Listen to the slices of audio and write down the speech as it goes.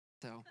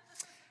So,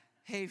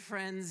 hey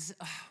friends,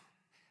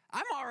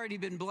 I'm already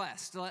been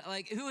blessed.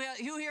 Like who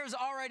here has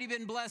already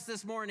been blessed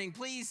this morning?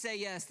 Please say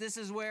yes. This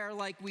is where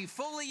we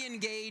fully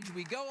engage.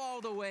 We go all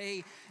the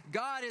way.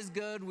 God is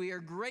good. We are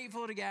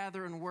grateful to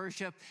gather and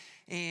worship.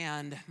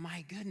 And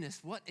my goodness,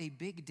 what a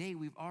big day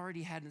we've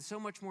already had and so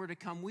much more to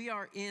come. We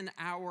are in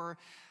our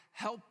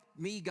Help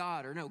Me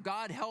God, or no,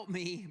 God Help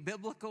Me,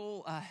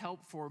 biblical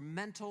help for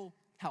mental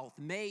health.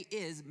 May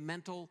is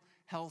Mental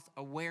Health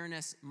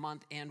Awareness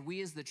Month, and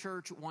we as the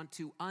church want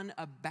to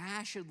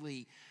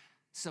unabashedly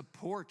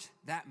support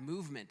that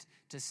movement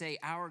to say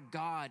our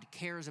God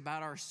cares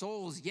about our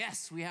souls.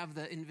 Yes, we have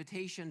the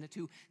invitation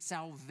to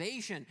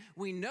salvation.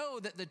 We know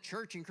that the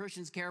church and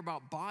Christians care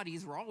about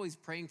bodies. We're always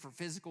praying for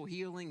physical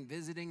healing,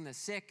 visiting the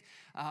sick,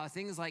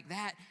 things like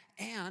that.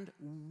 And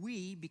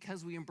we,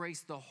 because we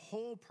embrace the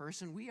whole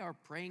person, we are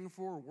praying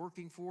for,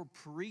 working for,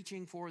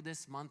 preaching for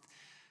this month,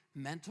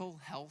 mental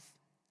health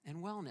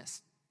and wellness.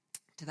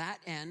 To that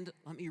end,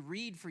 let me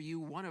read for you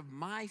one of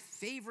my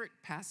favorite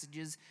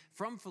passages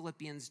from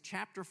Philippians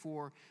chapter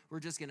 4.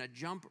 We're just going to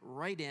jump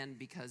right in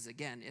because,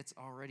 again, it's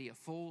already a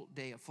full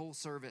day, a full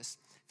service.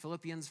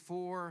 Philippians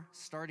 4,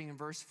 starting in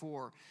verse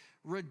 4.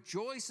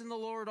 Rejoice in the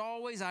Lord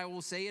always. I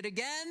will say it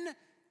again.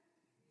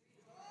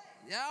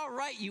 Rejoice. All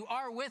right, you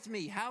are with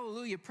me.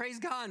 Hallelujah. Praise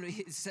God.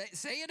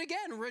 Say it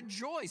again.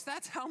 Rejoice.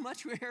 That's how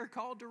much we are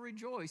called to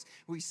rejoice.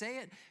 We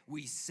say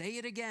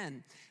it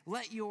again.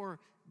 Let your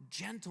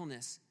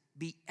gentleness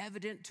be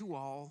evident to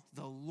all,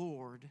 the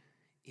Lord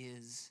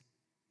is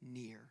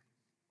near.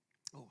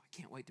 Oh, I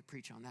can't wait to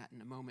preach on that in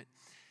a moment.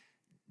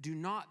 Do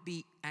not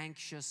be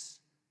anxious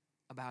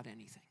about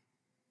anything.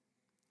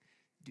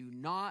 Do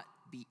not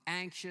be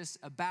anxious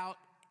about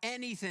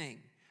anything,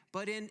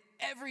 but in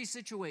every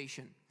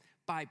situation,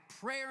 by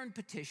prayer and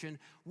petition,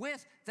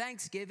 with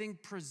thanksgiving,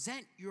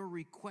 present your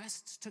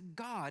requests to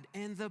God,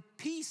 and the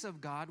peace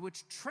of God,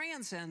 which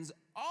transcends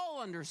all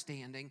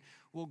understanding,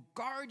 will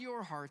guard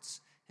your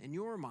hearts and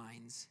your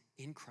minds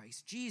in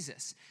Christ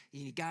Jesus.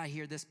 You got to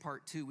hear this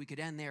part too. We could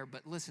end there,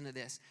 but listen to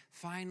this.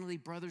 Finally,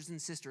 brothers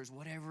and sisters,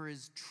 whatever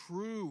is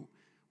true,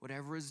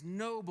 whatever is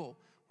noble,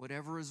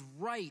 whatever is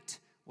right,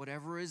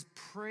 whatever is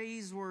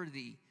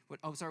praiseworthy,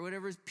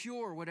 whatever is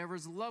pure, whatever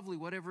is lovely,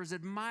 whatever is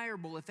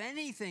admirable, if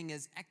anything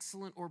is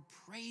excellent or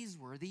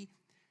praiseworthy,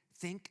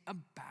 think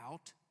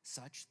about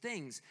such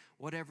things.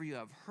 Whatever you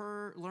have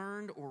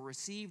learned or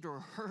received or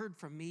heard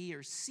from me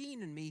or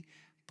seen in me,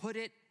 put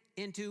it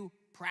into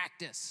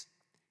practice,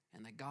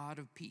 and the God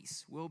of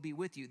peace will be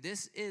with you.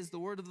 This is the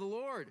word of the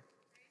Lord.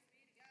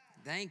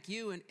 Thank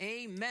you and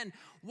amen.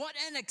 What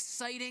an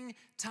exciting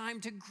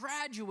time to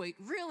graduate.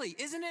 Really,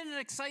 isn't it an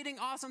exciting,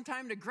 awesome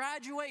time to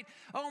graduate?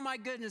 Oh my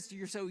goodness,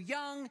 you're so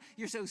young,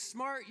 you're so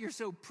smart, you're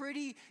so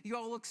pretty, you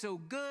all look so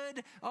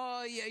good.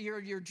 Oh,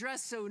 you're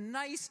dressed so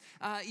nice.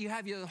 You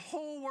have your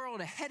whole world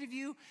ahead of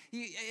you,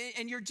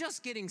 and you're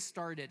just getting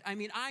started. I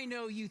mean, I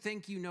know you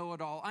think you know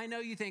it all. I know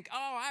you think,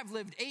 oh, I've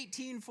lived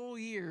 18 full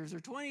years or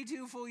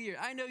 22 full years.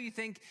 I know you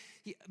think,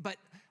 but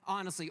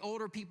honestly,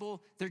 older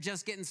people, they're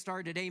just getting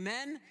started.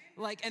 Amen?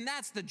 And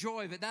that's the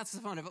joy of it. That's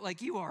the fun of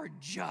it. You are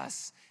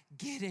just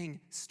getting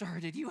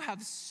started. You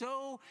have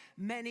so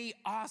many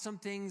awesome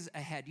things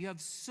ahead. You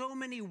have so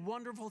many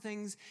wonderful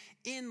things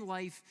in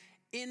life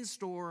in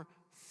store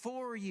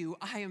for you.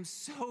 I am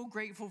so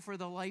grateful for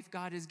the life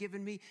God has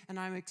given me, and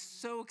I'm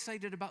so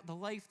excited about the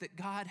life that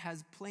God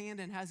has planned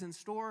and has in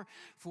store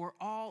for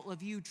all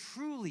of you.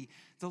 Truly,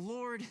 the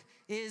Lord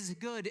is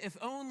good. If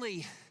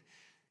only,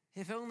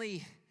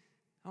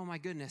 oh my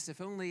goodness,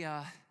 if only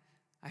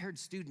I heard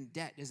student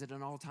debt is at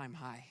an all-time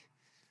high.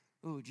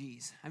 Oh,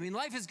 geez. I mean,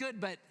 life is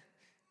good, but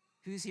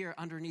who's here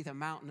underneath a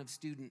mountain of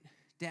student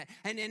debt?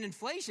 And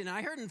inflation,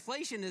 I heard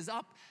inflation is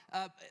up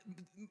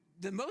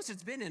the most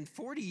it's been in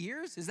 40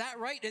 years. Is that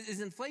right? Is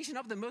inflation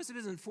up the most it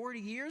is in 40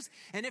 years?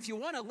 And if you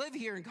want to live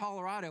here in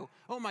Colorado,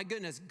 oh my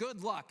goodness,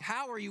 good luck.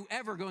 How are you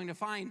ever going to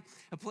find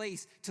a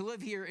place to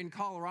live here in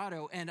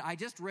Colorado? And I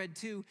just read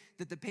too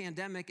that the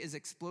pandemic is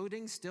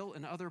exploding still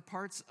in other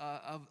parts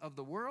of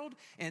the world.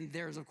 And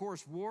there's of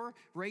course war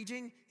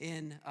raging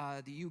in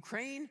the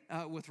Ukraine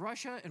with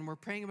Russia, and we're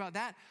praying about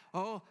that.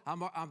 Oh,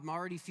 I'm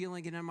already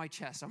feeling it in my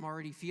chest. I'm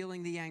already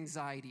feeling the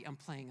anxiety. I'm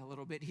playing a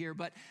little bit here,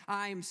 but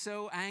I'm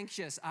so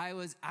anxious. I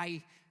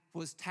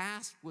was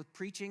tasked with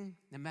preaching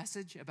the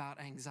message about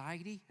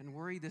anxiety and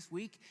worry this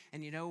week.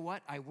 And you know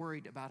what? I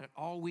worried about it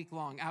all week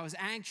long. I was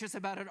anxious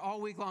about it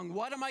all week long.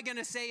 What am I going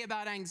to say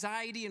about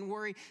anxiety and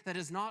worry that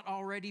has not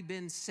already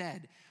been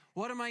said?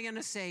 What am I going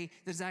to say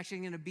that's actually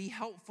going to be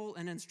helpful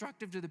and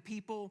instructive to the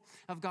people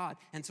of God?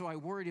 And so I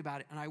worried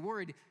about it. And I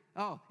worried,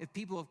 if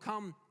people have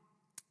come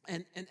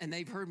and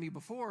they've heard me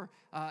before,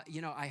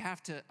 I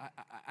have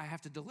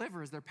to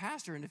deliver as their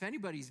pastor. And if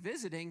anybody's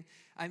visiting,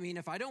 I mean,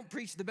 if I don't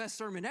preach the best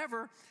sermon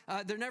ever,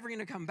 they're never going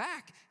to come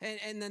back.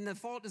 And then the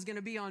fault is going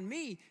to be on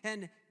me.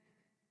 And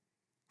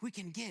we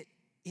can get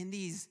in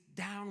these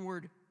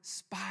downward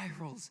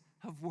spirals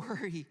of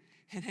worry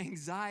and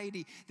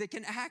anxiety that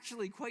can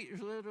actually quite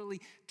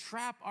literally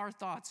trap our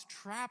thoughts,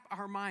 trap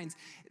our minds.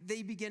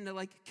 They begin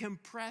to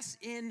compress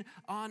in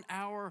on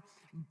our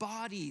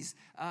bodies,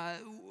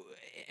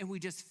 and we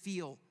just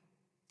feel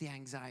the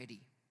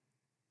anxiety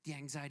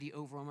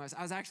overwhelm us.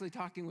 I was actually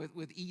talking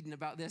with Eden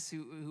about this,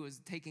 who was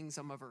taking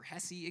some of her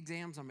HESI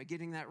exams. Am I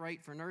getting that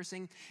right, for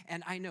nursing?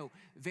 And I know,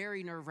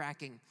 very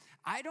nerve-wracking.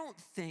 I don't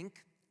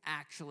think,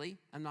 actually,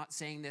 I'm not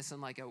saying this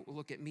in a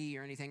look at me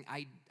or anything.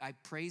 I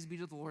praise be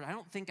to the Lord. I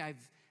don't think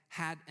I've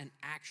had an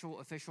actual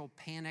official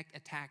panic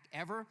attack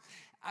ever,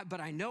 but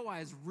I know I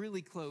was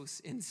really close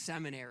in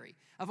seminary.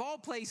 Of all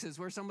places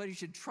where somebody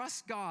should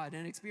trust God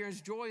and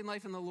experience joy and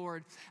life in the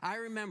Lord, I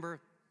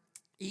remember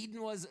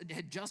Eden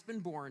had just been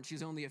born. She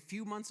was only a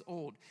few months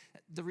old.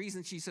 The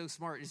reason she's so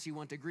smart is she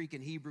went to Greek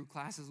and Hebrew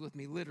classes with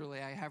me.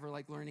 Literally, I have her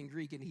learning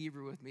Greek and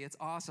Hebrew with me. It's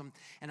awesome.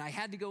 And I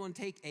had to go and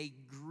take a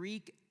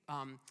Greek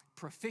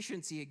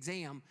proficiency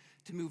exam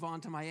to move on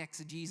to my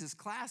exegesis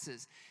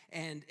classes.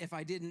 And if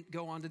I didn't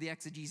go on to the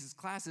exegesis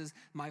classes,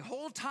 my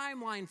whole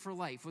timeline for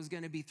life was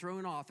going to be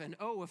thrown off. And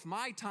if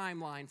my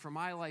timeline for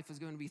my life was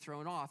going to be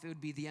thrown off, it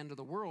would be the end of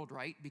the world,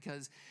 right?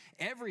 Because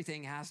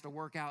everything has to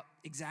work out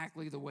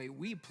exactly the way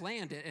we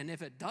planned it. And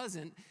if it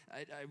doesn't,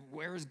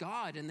 where's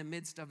God in the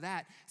midst of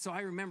that? So I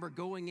remember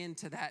going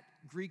into that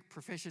Greek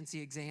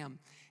proficiency exam,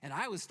 and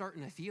I was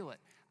starting to feel it.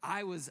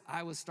 I was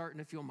starting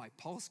to feel my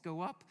pulse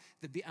go up.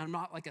 I'm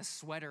not like a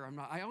sweater.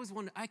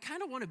 I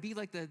kind of want to be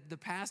like the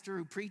pastor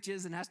who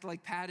preaches and has to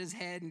pat his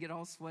head and get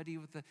all sweaty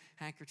with the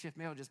handkerchief.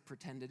 Maybe I'll just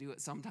pretend to do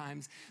it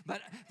sometimes.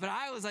 But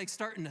I was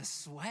starting to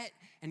sweat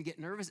and get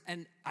nervous.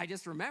 And I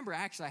just remember,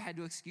 actually, I had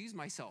to excuse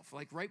myself.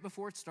 Right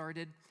before it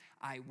started,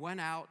 I went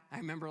out. I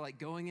remember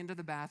going into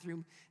the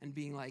bathroom and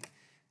being like,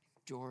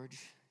 George,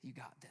 you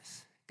got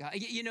this.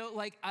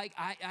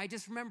 I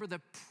just remember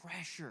the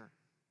pressure.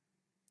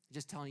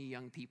 Just telling you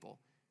young people,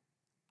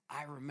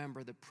 I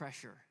remember the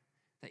pressure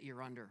that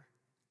you're under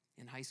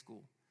in high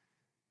school.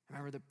 I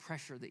remember the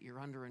pressure that you're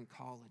under in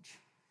college. I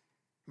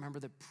remember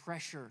the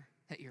pressure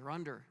that you're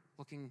under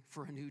looking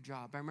for a new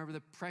job. I remember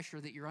the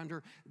pressure that you're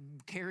under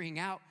carrying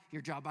out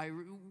your job.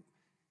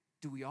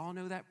 Do we all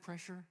know that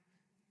pressure?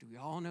 Do we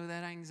all know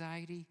that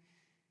anxiety?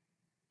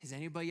 Has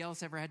anybody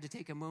else ever had to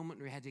take a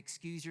moment where you had to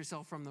excuse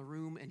yourself from the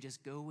room and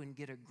just go and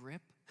get a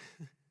grip?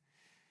 And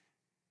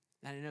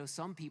I know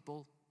some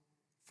people,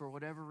 for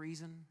whatever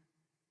reason,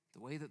 the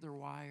way that they're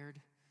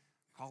wired,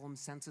 call them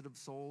sensitive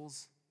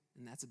souls,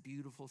 and that's a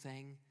beautiful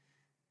thing.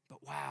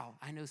 But wow,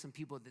 I know some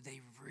people that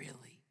they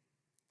really,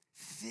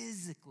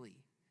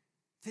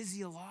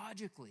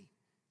 physiologically,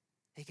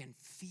 they can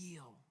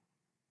feel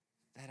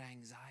that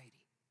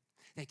anxiety.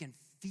 They can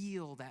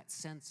feel that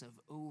sense of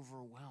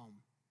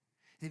overwhelm.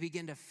 They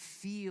begin to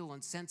feel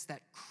and sense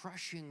that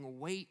crushing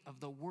weight of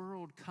the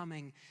world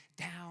coming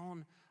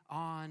down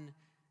on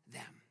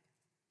them.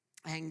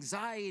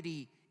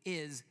 Anxiety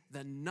is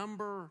the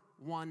number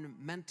one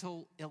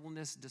mental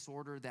illness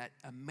disorder that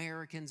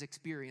Americans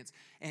experience.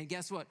 And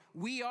guess what?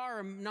 We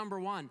are number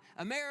one.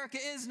 America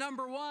is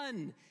number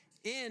one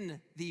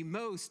in the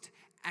most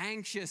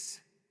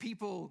anxious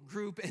people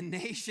group and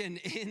nation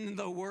in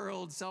the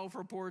world,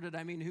 self-reported.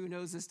 I mean, who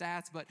knows the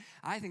stats? But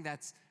I think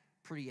that's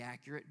pretty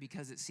accurate,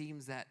 because it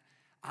seems that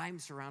I'm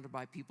surrounded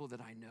by people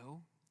that I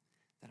know,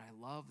 that I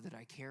love, that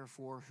I care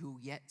for, who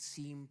yet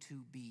seem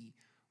to be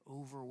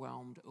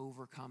overwhelmed,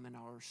 overcome, and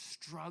are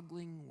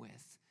struggling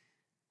with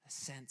a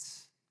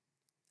sense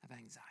of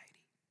anxiety.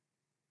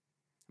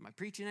 Am I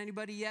preaching to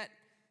anybody yet?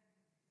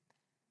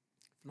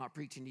 If I'm not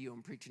preaching to you,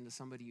 I'm preaching to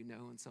somebody you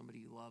know and somebody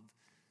you love,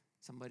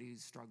 somebody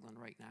who's struggling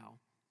right now,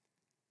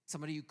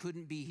 somebody who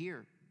couldn't be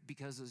here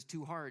because it was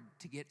too hard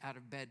to get out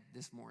of bed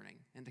this morning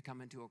and to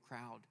come into a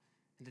crowd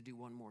and to do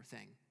one more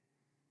thing.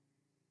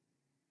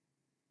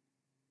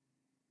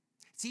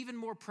 It's even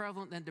more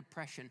prevalent than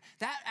depression.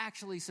 That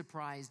actually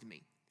surprised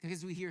me,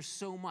 because we hear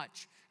so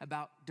much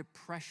about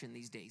depression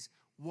these days.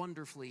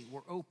 Wonderfully,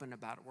 we're open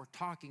about it, we're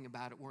talking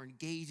about it, we're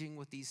engaging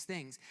with these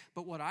things.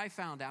 But what I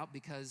found out,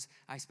 because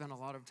I spent a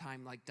lot of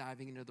time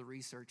diving into the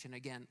research, and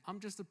again, I'm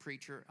just a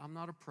preacher, I'm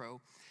not a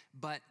pro,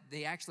 but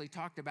they actually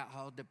talked about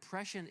how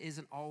depression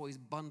isn't always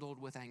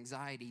bundled with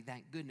anxiety,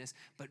 thank goodness,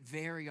 but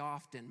very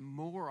often,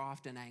 more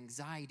often,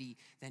 anxiety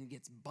then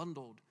gets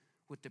bundled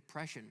with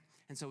depression.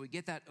 And so we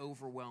get that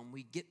overwhelm,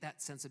 we get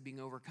that sense of being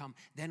overcome,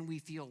 then we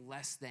feel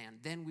less than,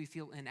 then we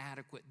feel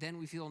inadequate, then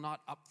we feel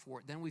not up for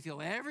it, then we feel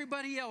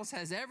everybody else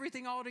has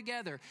everything all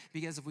together.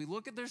 Because if we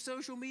look at their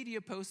social media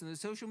posts and their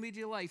social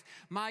media life,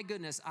 my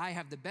goodness, I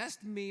have the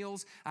best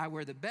meals, I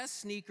wear the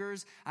best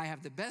sneakers, I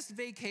have the best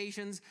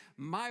vacations,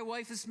 my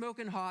wife is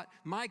smoking hot,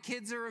 my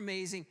kids are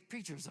amazing.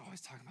 Preachers are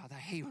always talking about that. I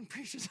hate when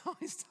preachers are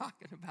always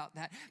talking about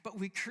that. But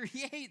we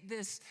create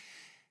this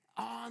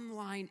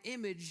online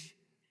image,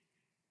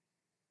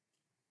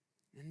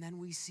 and then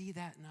we see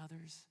that in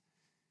others.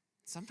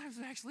 Sometimes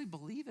we actually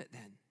believe it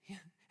then. Yeah.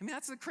 I mean,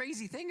 that's the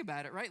crazy thing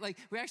about it, right?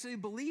 We actually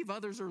believe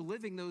others are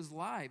living those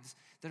lives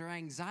that are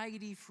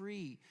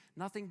anxiety-free,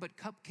 nothing but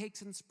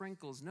cupcakes and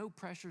sprinkles, no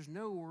pressures,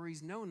 no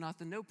worries, no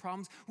nothing, no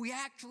problems. We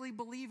actually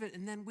believe it,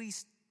 and then we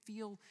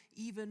feel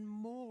even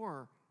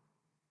more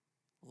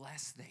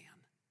less than.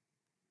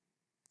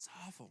 It's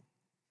awful.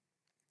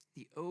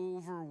 The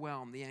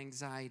overwhelm, the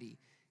anxiety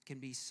can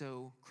be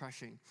so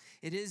crushing.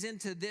 It is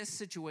into this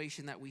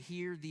situation that we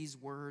hear these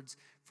words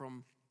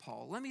from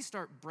Paul. Let me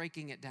start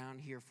breaking it down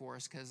here for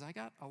us because I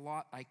got a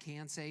lot I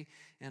can say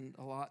and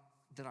a lot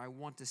that I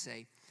want to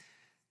say.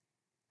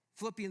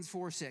 Philippians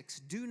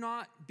 4:6, do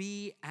not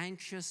be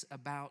anxious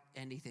about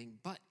anything,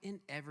 but in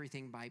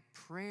everything by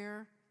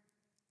prayer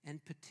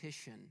and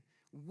petition,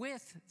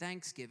 with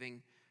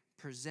thanksgiving,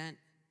 present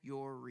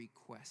your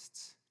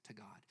requests to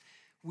God.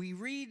 We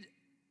read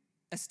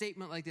a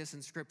statement like this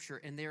in Scripture,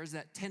 and there's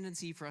that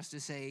tendency for us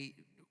to say,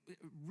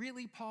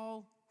 really,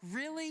 Paul?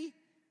 Really?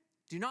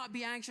 Do not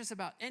be anxious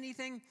about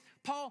anything?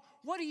 Paul,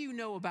 what do you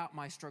know about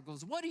my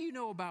struggles? What do you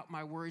know about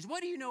my worries?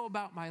 What do you know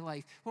about my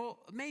life? Well,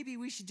 maybe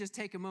we should just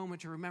take a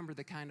moment to remember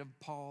the kind of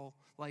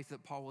life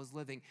that Paul was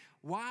living.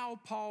 While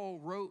Paul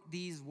wrote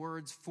these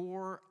words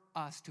for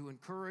us, to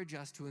encourage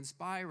us, to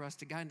inspire us,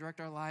 to guide and direct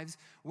our lives,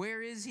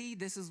 where is he?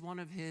 This is one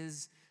of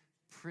his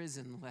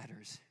prison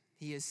letters.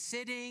 He is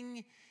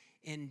sitting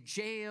in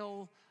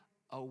jail,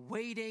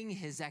 awaiting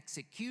his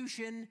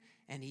execution,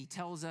 and he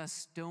tells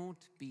us, don't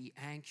be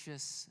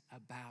anxious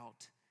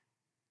about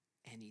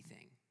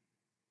anything.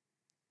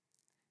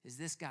 Is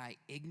this guy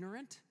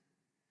ignorant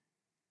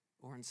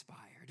or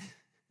inspired?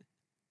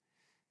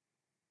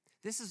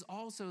 This is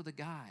also the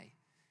guy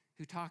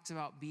who talks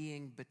about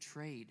being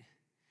betrayed,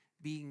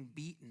 being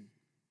beaten,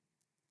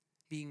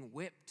 being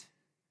whipped,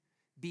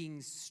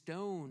 being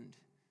stoned,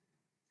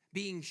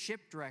 being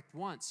shipwrecked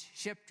once,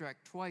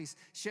 shipwrecked twice,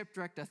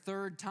 shipwrecked a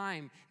third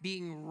time,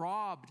 being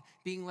robbed,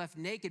 being left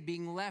naked,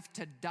 being left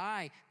to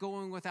die,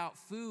 going without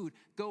food,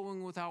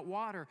 going without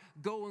water,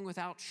 going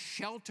without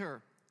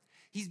shelter.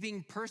 He's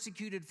being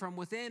persecuted from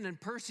within and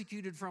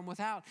persecuted from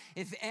without.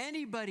 If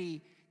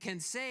anybody can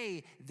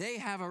say they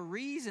have a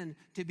reason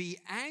to be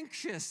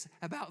anxious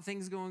about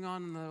things going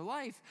on in their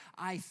life,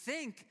 I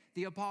think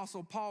the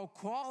Apostle Paul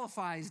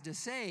qualifies to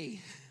say,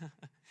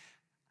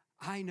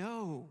 I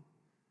know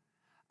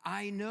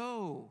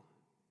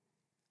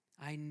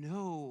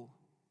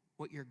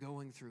what you're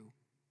going through.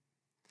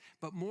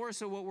 But more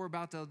so what we're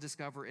about to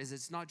discover is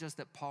it's not just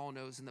that Paul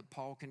knows and that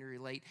Paul can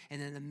relate,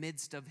 and in the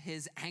midst of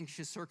his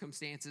anxious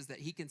circumstances that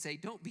he can say,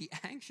 don't be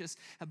anxious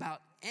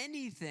about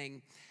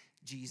anything.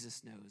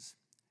 Jesus knows.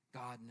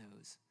 God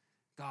knows.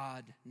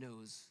 God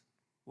knows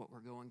what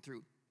we're going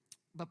through.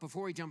 But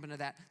before we jump into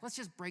that, let's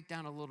just break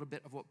down a little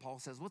bit of what Paul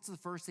says. What's the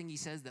first thing he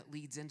says that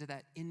leads into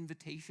that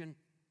invitation?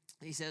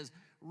 He says,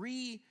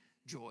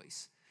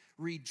 rejoice.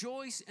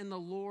 Rejoice in the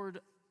Lord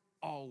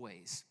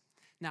always.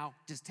 Now,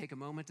 just take a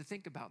moment to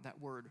think about that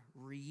word,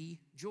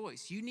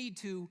 rejoice. You need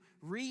to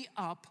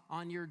re-up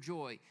on your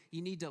joy.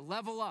 You need to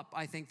level up,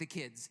 I think the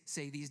kids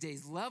say these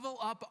days. Level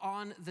up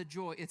on the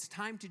joy. It's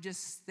time to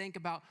just think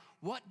about,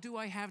 what do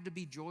I have to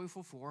be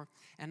joyful for?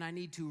 And I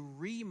need to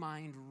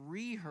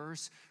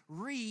rehearse,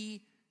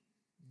 rejoice.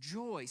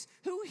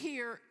 Who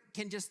here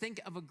can just think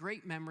of a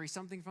great memory,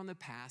 something from the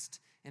past,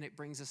 and it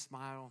brings a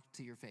smile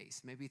to your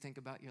face? Maybe think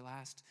about your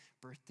last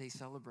birthday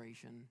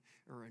celebration,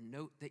 or a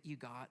note that you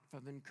got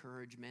of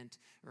encouragement,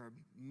 or a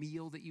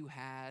meal that you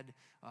had,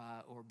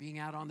 or being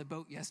out on the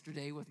boat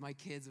yesterday with my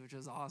kids, which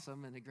was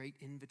awesome, and a great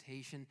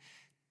invitation.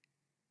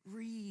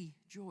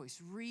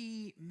 Rejoice.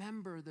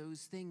 Remember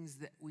those things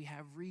that we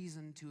have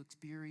reason to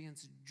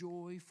experience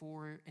joy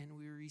for and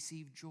we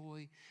receive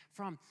joy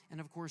from.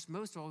 And of course,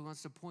 most of all, he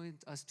wants to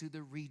point us to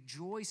the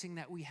rejoicing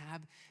that we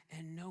have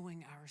and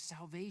knowing our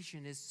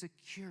salvation is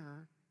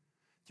secure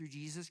through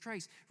Jesus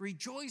Christ.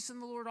 Rejoice in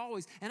the Lord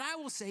always. And I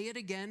will say it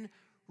again,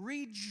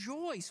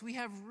 rejoice. We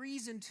have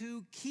reason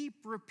to keep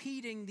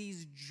repeating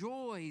these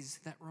joys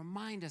that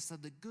remind us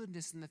of the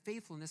goodness and the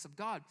faithfulness of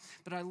God.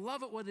 But I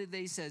love it what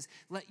it says,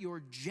 let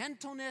your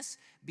gentleness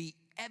be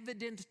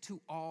evident to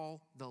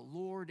all, the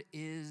Lord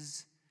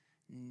is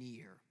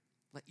near.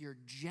 Let your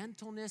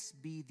gentleness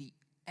be the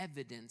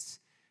evidence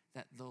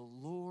that the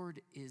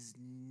Lord is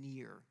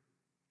near.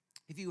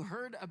 Have you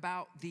heard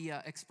about the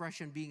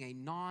expression being a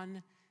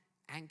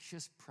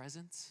non-anxious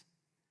presence?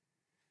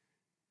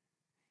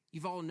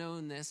 You've all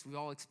known this. We've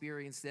all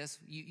experienced this.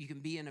 You can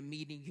be in a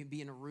meeting, you can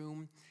be in a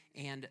room,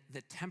 and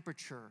the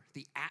temperature,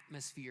 the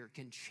atmosphere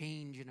can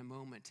change in a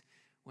moment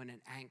when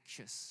an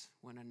anxious,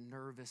 when a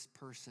nervous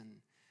person,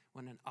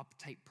 when an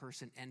uptight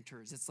person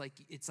enters. It's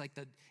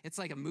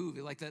like a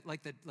movie, like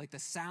the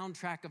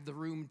soundtrack of the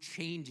room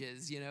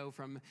changes,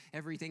 from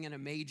everything in a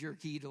major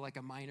key to like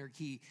a minor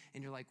key,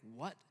 and you're like,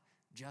 what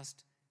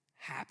just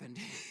happened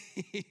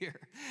here?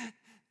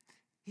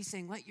 He's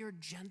saying, let your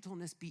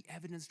gentleness be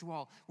evidence to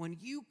all. When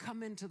you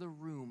come into the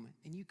room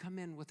and you come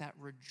in with that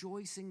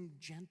rejoicing,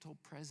 gentle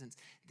presence,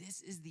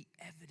 this is the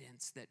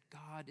evidence that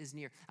God is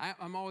near.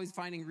 I'm always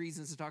finding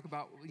reasons to talk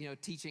about,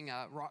 teaching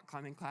rock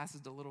climbing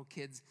classes to little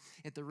kids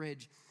at the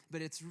Ridge.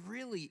 But it's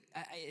really,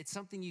 it's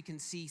something you can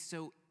see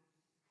so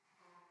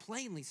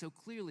plainly, so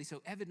clearly,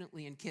 so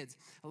evidently in kids.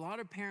 A lot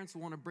of parents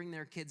want to bring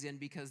their kids in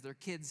because their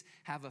kids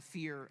have a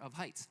fear of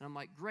heights. And I'm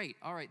like, great,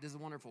 all right, this is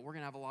wonderful. We're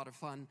going to have a lot of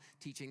fun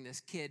teaching this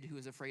kid who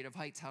is afraid of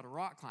heights how to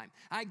rock climb.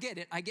 I get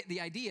it, I get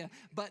the idea,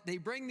 but they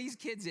bring these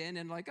kids in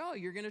and like, oh,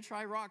 you're going to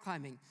try rock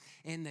climbing.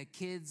 And the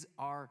kids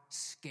are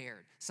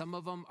scared. Some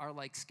of them are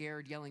like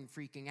scared, yelling,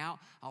 freaking out.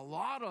 A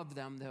lot of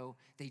them, though,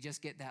 they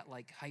just get that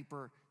like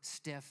hyper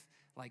stiff,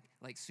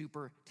 like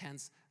super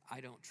tense. I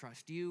don't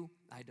trust you.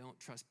 I don't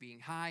trust being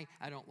high.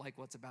 I don't like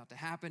what's about to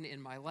happen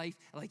in my life.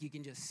 Like you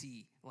can just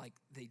see, like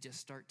they just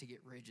start to get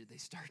rigid. They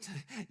start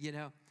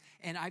to,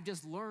 And I've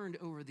just learned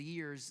over the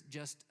years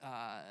just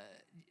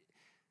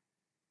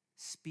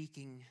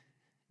speaking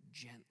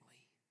gently,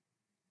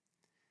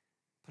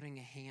 putting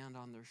a hand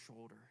on their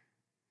shoulder,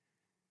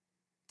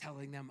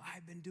 telling them,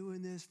 I've been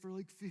doing this for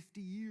like 50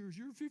 years.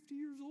 You're 50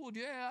 years old.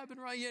 Yeah, I've been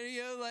right.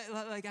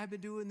 Like I've been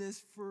doing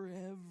this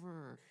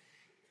forever.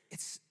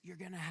 You're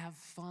going to have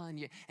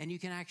fun. And you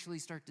can actually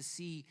start to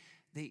see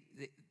the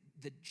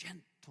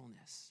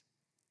gentleness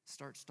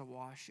starts to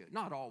wash you.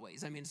 Not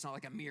always. I mean, it's not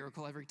like a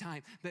miracle every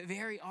time. But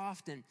very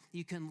often,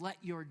 you can let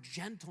your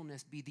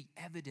gentleness be the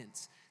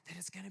evidence that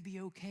it's going to be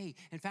okay.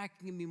 In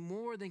fact, it can be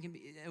more than can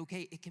be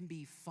okay. It can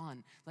be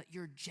fun. Let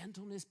your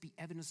gentleness be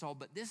evidence of all.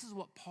 But this is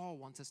what Paul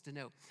wants us to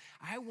know.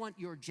 I want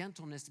your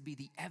gentleness to be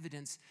the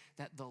evidence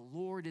that the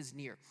Lord is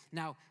near.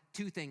 Now,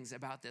 two things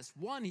about this.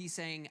 One, he's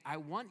saying, I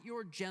want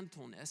your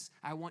gentleness.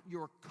 I want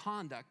your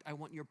conduct. I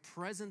want your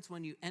presence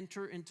when you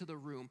enter into the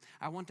room.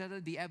 I want that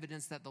to be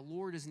evidence that the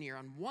Lord is near.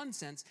 In one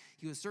sense,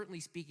 he was certainly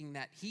speaking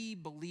that he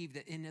believed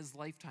that in his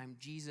lifetime,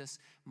 Jesus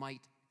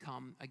might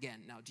come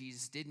again. Now,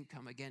 Jesus didn't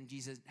come again.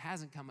 Jesus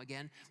hasn't come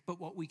again. But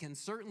what we can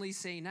certainly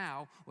say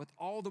now, with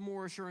all the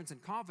more assurance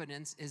and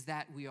confidence, is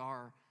that we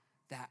are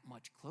that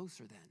much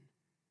closer then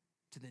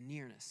to the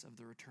nearness of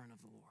the return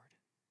of the Lord.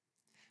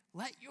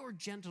 Let your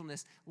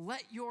gentleness,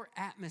 let your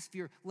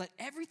atmosphere, let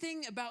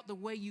everything about the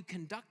way you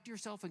conduct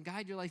yourself and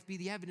guide your life be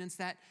the evidence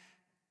that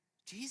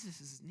Jesus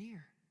is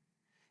near.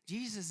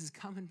 Jesus is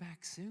coming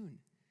back soon.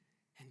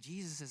 And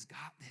Jesus has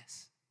got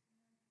this.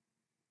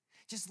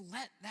 Just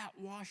let that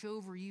wash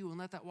over you and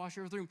let that wash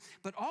over the room.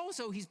 But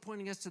also, he's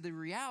pointing us to the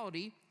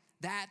reality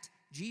that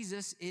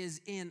Jesus is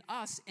in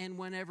us. And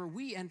whenever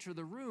we enter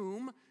the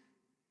room,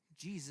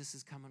 Jesus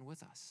is coming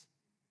with us.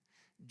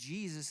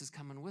 Jesus is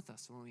coming with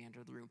us when we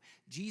enter the room.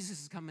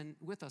 Jesus is coming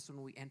with us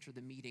when we enter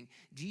the meeting.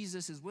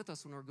 Jesus is with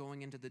us when we're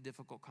going into the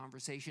difficult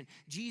conversation.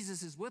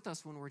 Jesus is with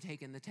us when we're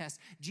taking the test.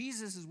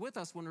 Jesus is with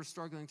us when we're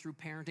struggling through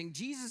parenting.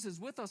 Jesus is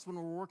with us when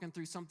we're working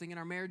through something in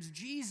our marriage.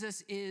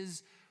 Jesus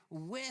is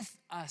with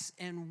us,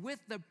 and with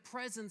the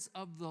presence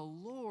of the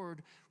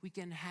Lord, we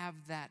can have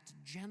that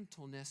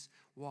gentleness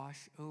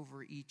wash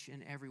over each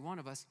and every one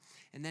of us.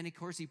 And then, of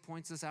course, he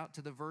points us out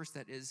to the verse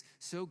that is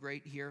so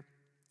great here.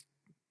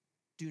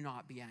 Do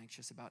not be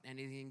anxious about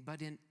anything,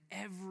 but in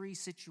every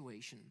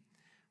situation,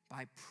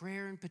 by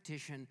prayer and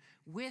petition,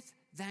 with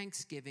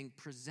thanksgiving,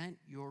 present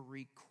your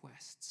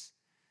requests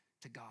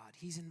to God.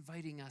 He's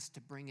inviting us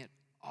to bring it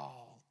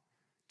all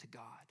to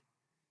God,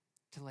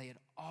 to lay it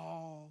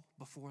all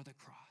before the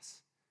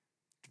cross,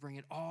 to bring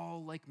it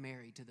all like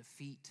Mary to the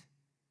feet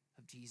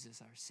of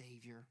Jesus, our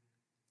Savior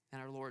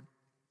and our Lord.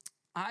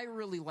 I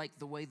really like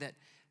the way that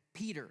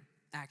Peter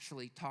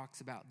actually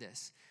talks about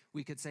this.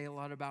 We could say a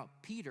lot about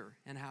Peter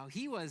and how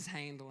he was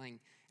handling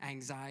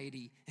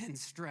anxiety and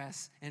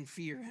stress and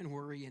fear and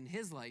worry in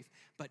his life.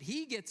 But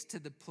he gets to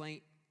the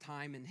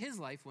time in his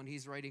life when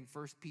he's writing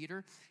 1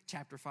 Peter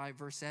chapter 5,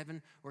 verse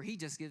 7, where he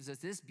just gives us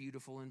this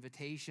beautiful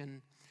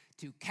invitation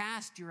to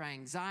cast your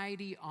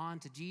anxiety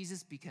onto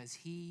Jesus because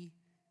he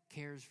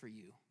cares for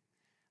you.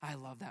 I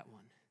love that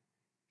one.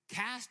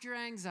 Cast your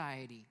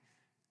anxiety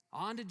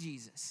onto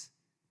Jesus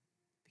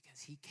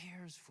because he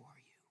cares for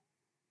you.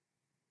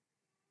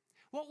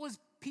 What was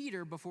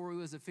Peter before he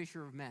was a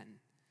fisher of men?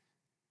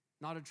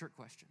 Not a trick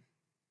question.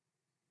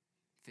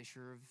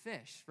 Fisher of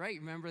fish, right?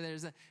 Remember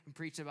we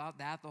preached about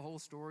that, the whole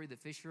story, the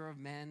fisher of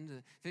men,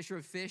 the fisher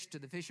of fish to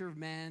the fisher of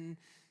men,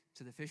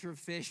 to the fisher of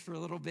fish for a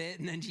little bit.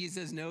 And then Jesus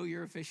says, no,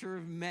 you're a fisher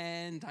of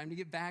men. Time to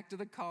get back to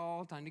the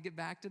call. Time to get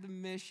back to the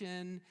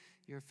mission.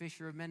 You're a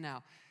fisher of men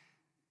now.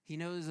 He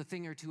knows a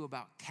thing or two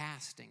about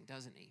casting,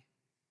 doesn't he?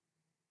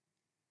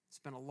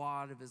 Spent a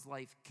lot of his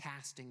life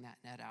casting that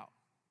net out.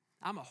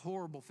 I'm a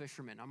horrible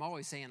fisherman. I'm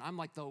always saying I'm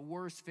like the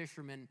worst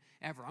fisherman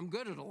ever. I'm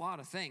good at a lot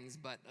of things,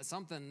 but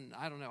something,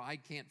 I don't know, I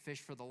can't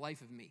fish for the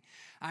life of me.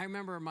 I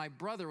remember my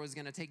brother was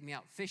going to take me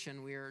out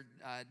fishing. We were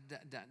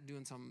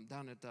doing some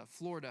down at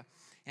Florida,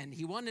 and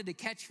he wanted to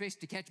catch fish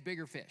to catch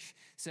bigger fish.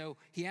 So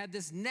he had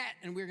this net,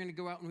 and we were going to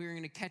go out and we were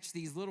going to catch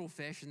these little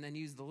fish and then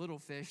use the little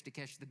fish to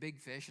catch the big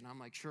fish. And I'm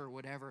like, sure,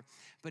 whatever.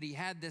 But he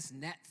had this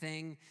net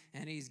thing,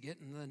 and he's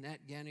getting the net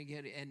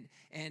again.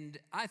 And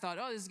I thought,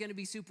 oh, this is going to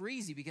be super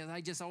easy because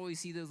I just always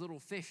see those little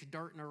fish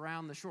darting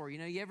around the shore. You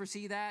know, you ever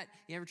see that?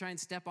 You ever try and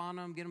step on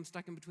them, get them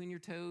stuck in between your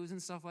toes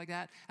and stuff like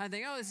that? I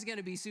think, oh, this is going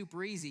to be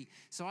super easy.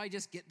 So I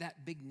just get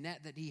that big net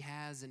that he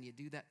has, and you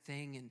do that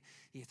thing, and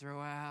you throw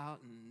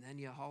out, and then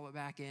you haul it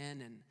back in,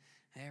 and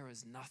There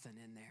was nothing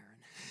in there.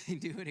 And I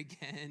do it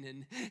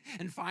again.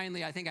 And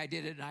finally, I think I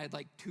did it, and I had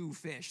like 2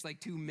 fish,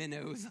 like 2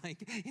 minnows,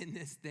 like in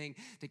this thing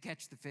to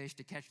catch the fish,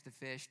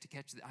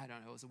 I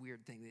don't know. It was a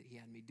weird thing that he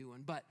had me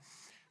doing. But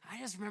I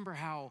just remember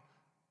how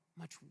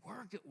much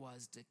work it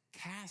was to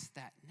cast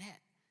that net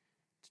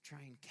to try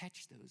and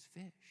catch those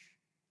fish.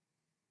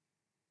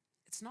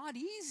 It's not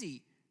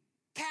easy.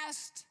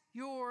 Cast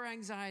your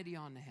anxiety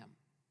onto him.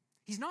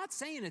 He's not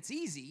saying it's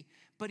easy,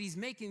 but he's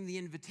making the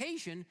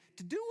invitation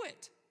to do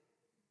it.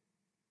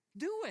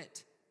 Do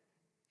it.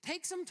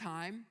 Take some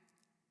time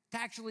to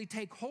actually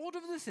take hold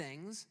of the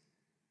things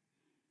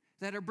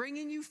that are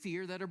bringing you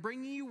fear, that are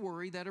bringing you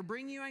worry, that are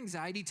bringing you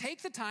anxiety.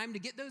 Take the time to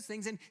get those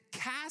things and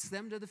cast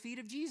them to the feet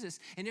of Jesus.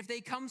 And if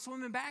they come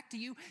swimming back to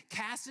you,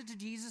 cast it to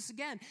Jesus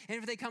again. And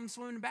if they come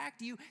swimming back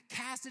to you,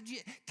 cast it.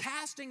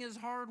 Casting is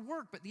hard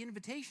work, but the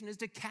invitation is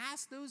to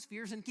cast those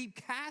fears and keep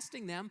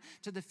casting them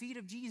to the feet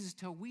of Jesus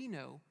till we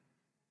know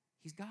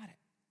he's got it.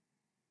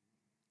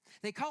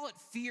 They call it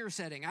fear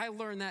setting. I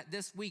learned that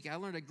this week. I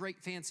learned a great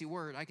fancy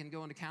word. I can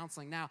go into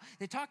counseling now.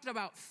 They talked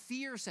about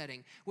fear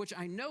setting, which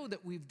I know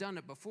that we've done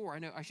it before. I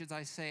know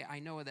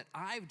that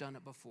I've done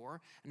it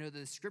before. I know that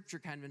the scripture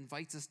kind of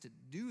invites us to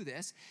do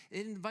this.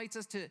 It invites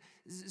us to,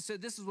 so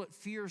this is what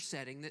fear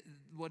setting,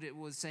 what it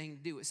was saying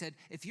to do. It said,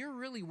 if you're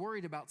really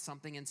worried about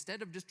something,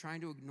 instead of just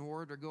trying to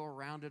ignore it or go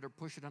around it or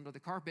push it under the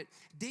carpet,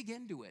 dig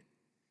into it.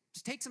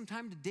 Just take some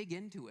time to dig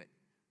into it.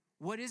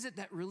 What is it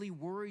that really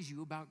worries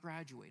you about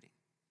graduating?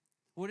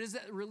 What is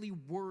it that really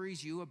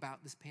worries you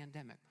about this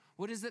pandemic?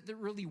 What is it that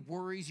really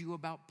worries you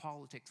about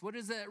politics? What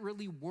is it that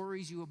really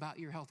worries you about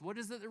your health? What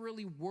is it that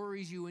really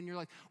worries you in your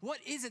life? What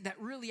is it that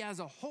really has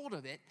a hold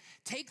of it?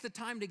 Take the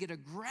time to get a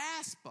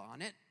grasp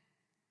on it,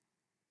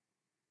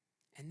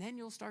 and then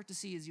you'll start to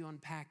see as you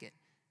unpack it,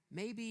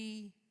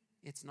 maybe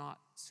it's not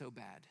so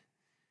bad.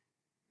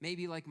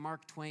 Maybe like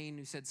Mark Twain,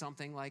 who said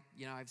something like,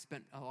 I've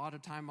spent a lot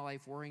of time in my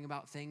life worrying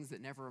about things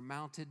that never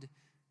amounted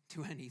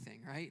to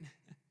anything, right?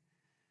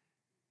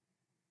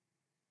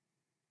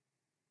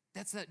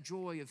 That's that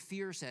joy of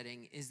fear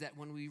setting, is that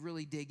when we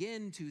really dig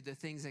into the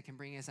things that can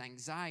bring us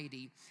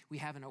anxiety, we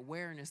have an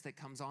awareness that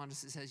comes on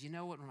us that says, you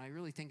know what, when I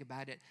really think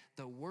about it,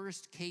 the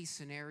worst case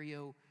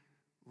scenario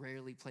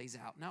rarely plays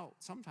out. Now,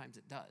 sometimes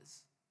it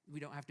does. We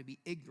don't have to be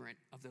ignorant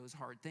of those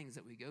hard things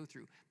that we go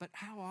through. But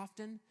how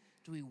often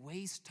do we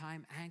waste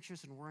time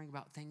anxious and worrying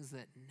about things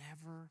that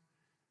never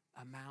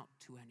amount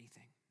to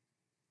anything?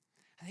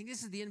 I think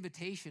this is the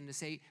invitation to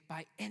say,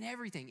 in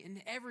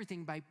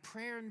everything, by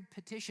prayer and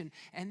petition,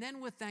 and then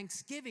with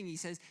thanksgiving, he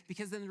says,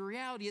 because then the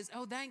reality is,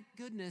 oh, thank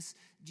goodness,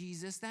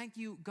 Jesus, thank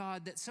you,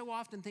 God, that so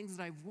often things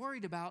that I've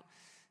worried about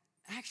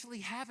actually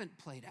haven't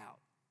played out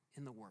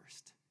in the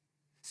worst.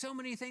 So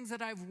many things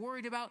that I've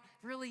worried about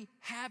really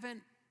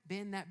haven't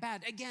been that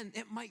bad. Again,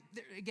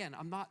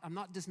 I'm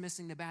not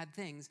dismissing the bad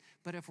things,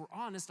 but if we're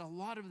honest, a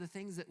lot of the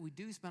things that we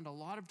do spend a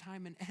lot of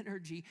time and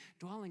energy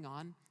dwelling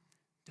on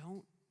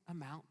don't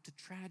amount to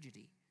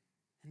tragedy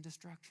and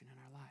destruction in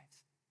our lives.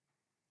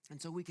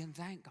 And so we can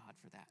thank God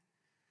for that.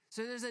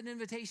 So there's an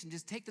invitation.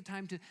 Just take the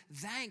time to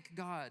thank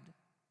God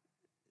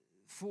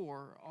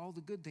for all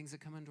the good things that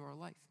come into our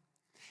life.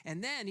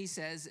 And then he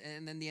says,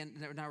 and then the end,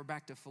 now we're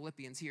back to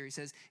Philippians here. He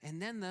says, and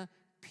then the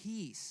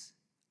peace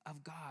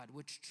of God,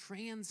 which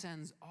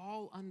transcends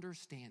all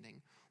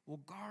understanding, will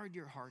guard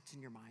your hearts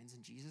and your minds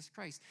in Jesus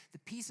Christ. The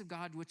peace of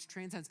God, which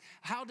transcends.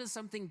 How does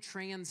something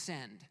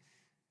transcend?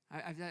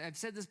 I've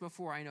said this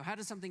before, I know. How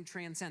does something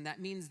transcend? That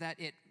means that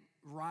it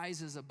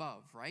rises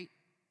above, right?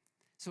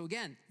 So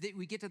again,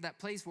 we get to that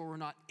place where we're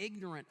not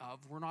ignorant of,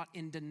 we're not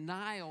in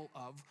denial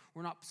of,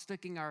 we're not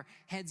sticking our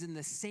heads in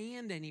the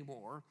sand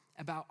anymore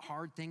about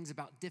hard things,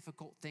 about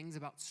difficult things,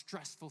 about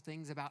stressful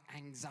things, about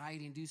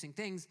anxiety-inducing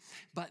things.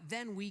 But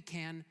then we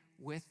can,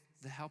 with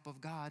the help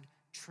of God,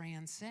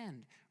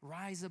 transcend,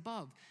 rise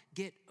above,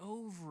 get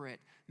over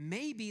it.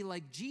 Maybe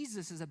like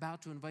Jesus is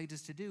about to invite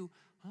us to do,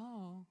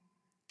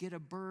 get a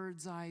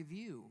bird's eye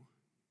view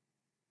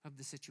of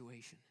the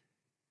situation.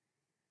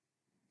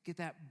 Get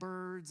that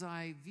bird's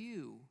eye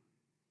view,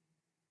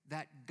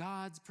 that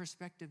God's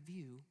perspective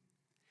view,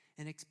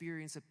 and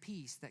experience a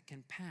peace that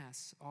can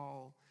pass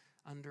all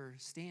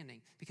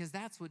understanding. Because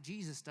that's what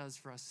Jesus does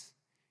for us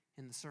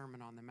in the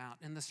Sermon on the Mount.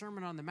 In the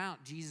Sermon on the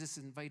Mount, Jesus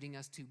is inviting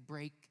us to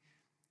break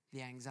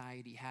the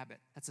anxiety habit.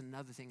 That's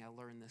another thing I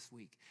learned this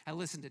week. I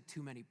listened to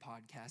too many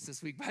podcasts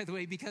this week, by the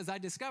way, because I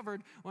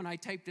discovered when I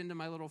typed into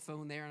my little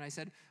phone there and I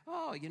said,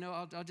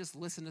 I'll just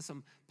listen to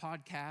some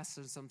podcasts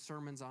or some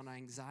sermons on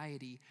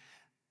anxiety.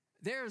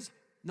 There's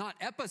not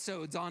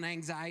episodes on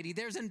anxiety.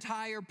 There's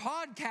entire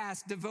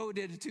podcasts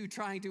devoted to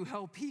trying to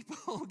help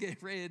people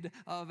get rid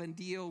of and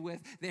deal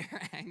with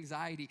their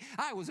anxiety.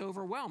 I was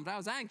overwhelmed. I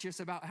was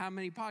anxious about how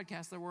many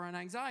podcasts there were on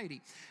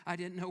anxiety. I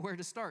didn't know where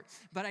to start.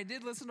 But I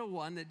did listen to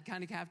one that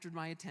kind of captured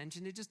my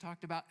attention. It just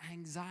talked about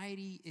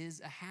anxiety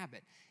is a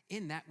habit,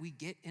 in that we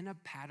get in a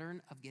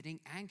pattern of getting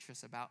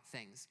anxious about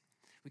things.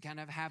 We kind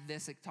of have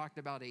this. It talked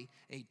about a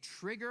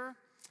trigger,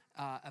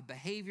 a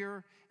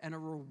behavior, and a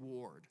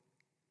reward.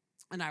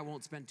 And I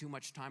won't spend too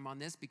much time on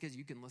this because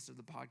you can listen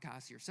to the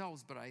podcast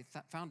yourselves, but I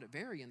found it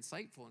very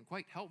insightful and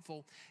quite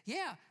helpful.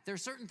 Yeah, there are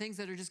certain things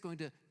that are just going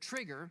to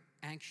trigger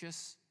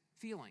anxious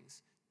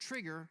feelings,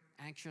 trigger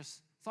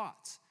anxious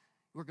thoughts.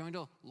 We're going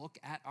to look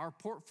at our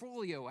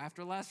portfolio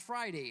after last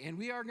Friday, and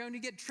we are going to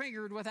get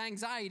triggered with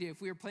anxiety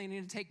if we are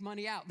planning to take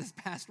money out this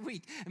past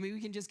week. I mean,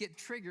 we can just get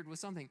triggered with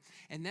something.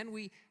 And then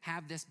we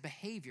have this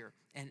behavior.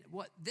 And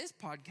what this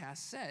podcast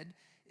said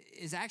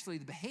is actually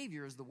the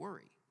behavior is the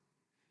worry.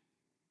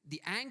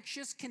 The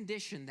anxious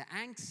condition, the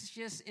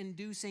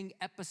anxious-inducing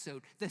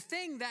episode, the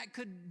thing that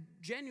could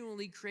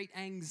genuinely create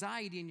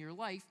anxiety in your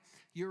life,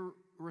 your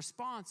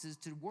response is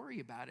to worry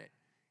about it.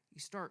 You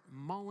start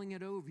mulling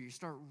it over. You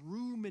start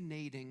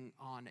ruminating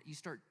on it. You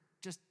start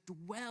just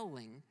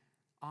dwelling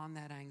on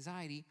that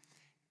anxiety.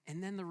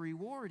 And then the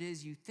reward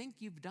is you think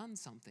you've done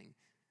something.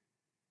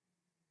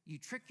 You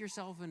trick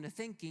yourself into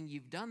thinking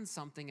you've done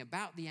something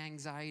about the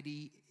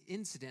anxiety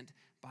incident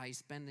by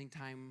spending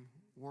time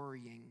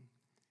worrying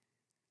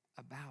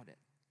about it.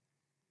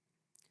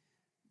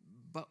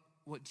 But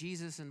what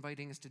Jesus is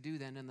inviting us to do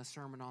then in the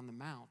Sermon on the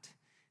Mount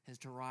is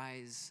to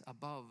rise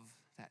above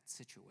that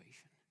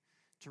situation,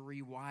 to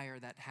rewire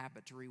that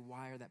habit, to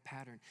rewire that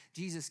pattern.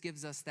 Jesus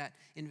gives us that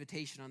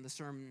invitation on the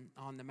Sermon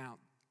on the Mount.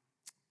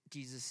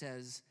 Jesus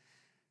says,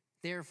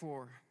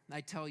 "Therefore,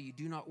 I tell you,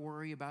 do not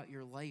worry about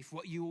your life,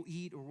 what you will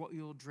eat or what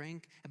you will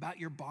drink, about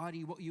your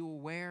body, what you will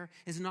wear.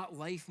 Is not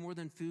life more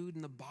than food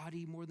and the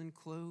body more than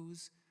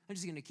clothes?" I'm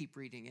just going to keep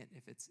reading it.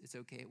 If it's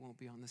okay, it won't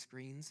be on the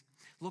screens.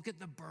 "Look at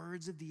the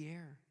birds of the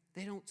air.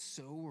 They don't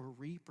sow or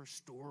reap or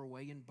store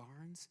away in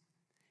barns,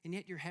 and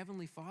yet your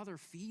heavenly Father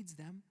feeds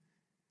them.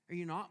 Are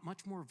you not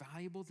much more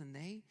valuable than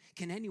they?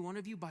 Can any one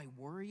of you, by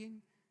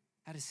worrying,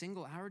 add a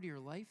single hour to your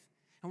life?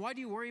 And why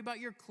do you worry about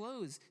your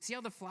clothes? See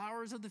how the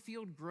flowers of the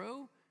field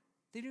grow?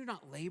 They do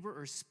not labor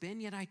or spin,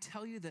 yet I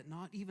tell you that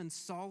not even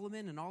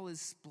Solomon in all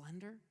his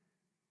splendor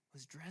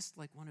was dressed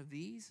like one of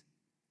these.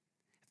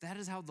 If that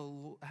is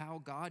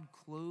how God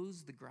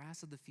clothes the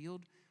grass of the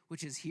field,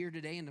 which is here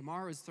today and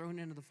tomorrow is thrown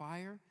into the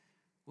fire,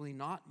 will he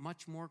not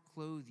much more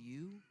clothe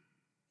you,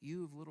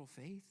 you of little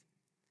faith?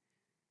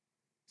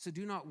 So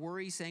do not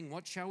worry, saying,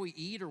 what shall we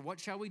eat, or what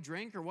shall we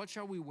drink, or what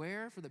shall we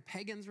wear? For the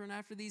pagans run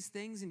after these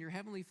things, and your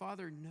heavenly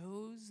Father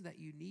knows that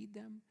you need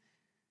them.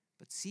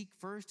 But seek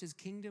first his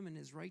kingdom and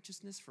his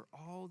righteousness, for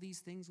all these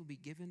things will be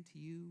given to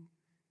you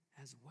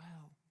as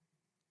well."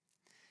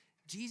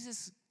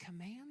 Jesus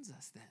commands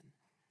us then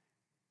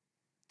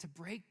to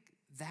break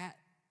that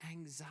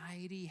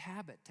anxiety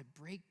habit, to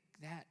break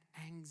that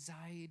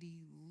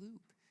anxiety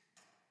loop.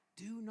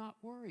 Do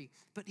not worry.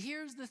 But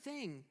here's the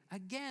thing.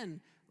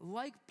 Again,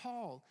 like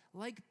Paul,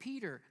 like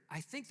Peter,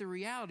 I think the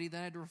reality that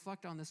I had to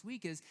reflect on this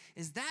week is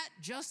that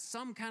just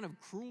some kind of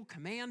cruel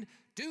command?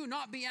 Do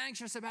not be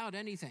anxious about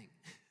anything.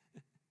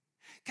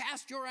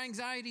 Cast your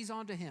anxieties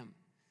onto him.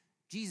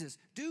 Jesus,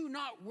 do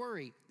not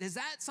worry. Is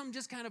that some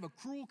just kind of a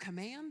cruel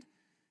command?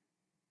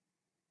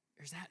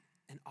 Or is that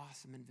an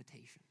awesome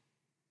invitation?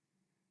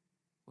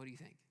 What do you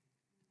think?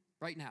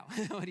 Right now,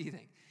 what do you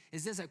think?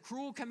 Is this a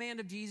cruel command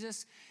of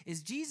Jesus?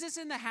 Is Jesus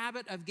in the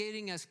habit of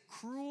giving us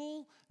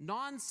cruel,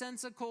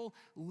 nonsensical,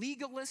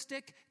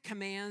 legalistic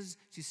commands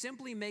to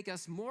simply make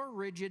us more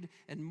rigid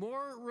and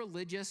more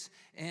religious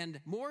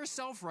and more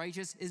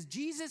self-righteous? Is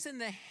Jesus in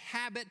the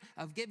habit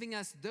of giving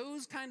us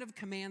those kind of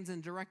commands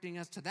and directing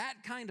us to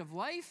that kind of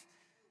life?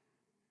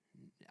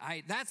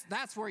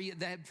 That's where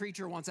that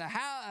preacher wants a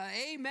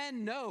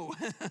amen. No,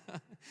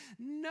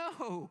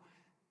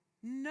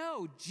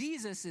 no.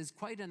 Jesus is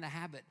quite in the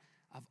habit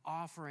of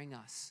offering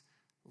us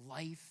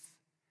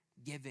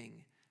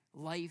life-giving,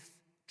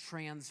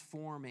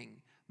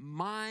 life-transforming,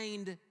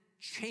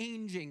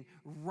 mind-changing,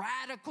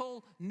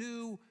 radical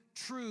new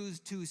truths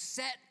to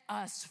set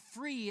us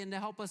free and to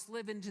help us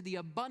live into the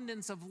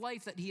abundance of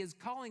life that he is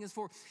calling us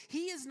for.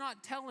 He is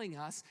not telling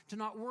us to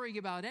not worry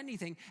about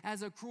anything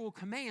as a cruel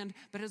command,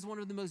 but as one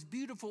of the most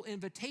beautiful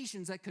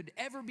invitations that could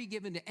ever be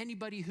given to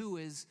anybody who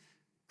is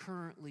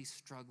currently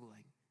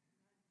struggling.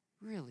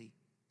 Really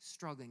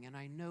struggling. And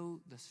I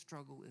know the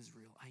struggle is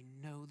real. I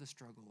know the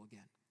struggle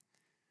again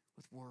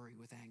with worry,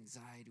 with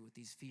anxiety, with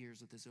these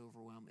fears, with this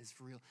overwhelm is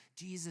for real.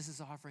 Jesus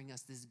is offering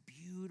us this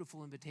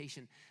beautiful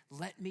invitation.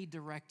 Let me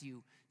direct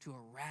you to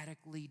a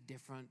radically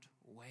different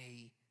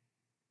way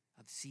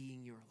of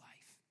seeing your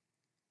life.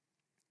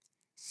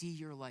 See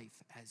your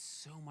life as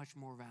so much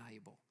more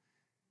valuable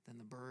than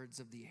the birds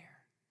of the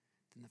air,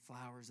 than the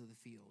flowers of the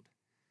field,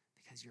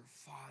 because your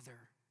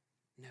Father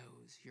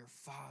knows. Your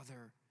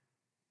Father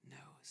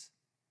knows.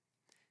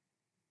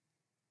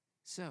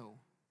 So,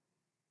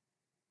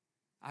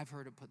 I've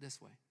heard it put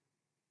this way.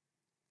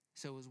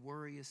 So is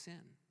worry a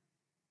sin?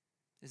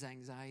 Is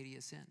anxiety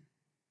a sin?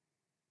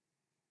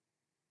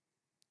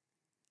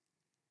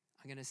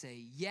 I'm going to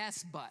say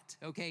yes, but.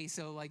 Okay,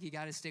 so you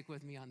got to stick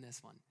with me on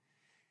this one.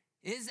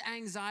 Is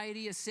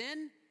anxiety a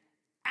sin?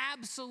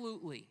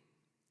 Absolutely.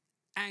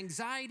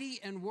 Anxiety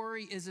and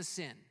worry is a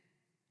sin.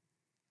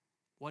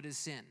 What is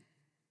sin?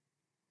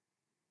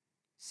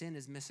 Sin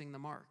is missing the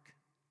mark.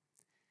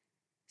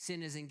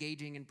 Sin is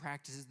engaging in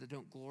practices that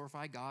don't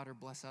glorify God or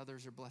bless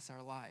others or bless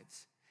our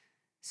lives.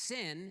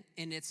 Sin,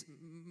 in its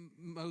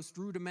most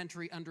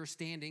rudimentary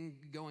understanding,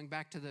 going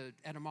back to the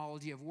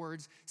etymology of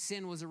words,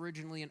 sin was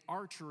originally an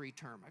archery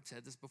term. I've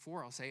said this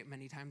before, I'll say it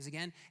many times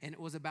again, and it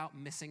was about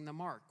missing the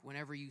mark.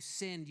 Whenever you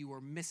sinned, you were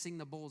missing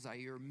the bullseye,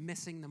 you were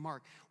missing the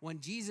mark. When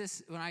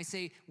I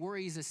say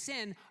worry is a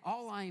sin,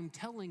 all I am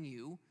telling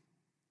you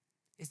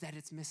is that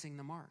it's missing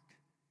the mark.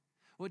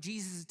 What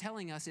Jesus is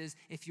telling us is,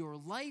 if your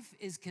life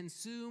is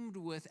consumed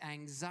with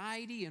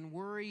anxiety and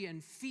worry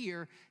and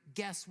fear,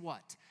 guess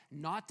what?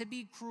 Not to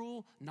be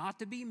cruel, not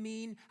to be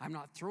mean, I'm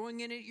not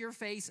throwing it at your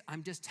face,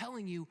 I'm just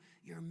telling you,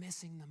 you're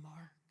missing the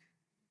mark.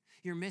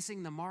 You're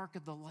missing the mark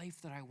of the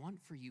life that I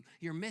want for you.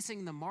 You're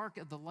missing the mark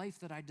of the life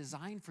that I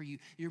designed for you.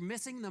 You're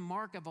missing the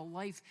mark of a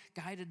life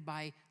guided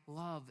by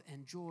love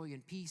and joy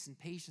and peace and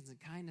patience and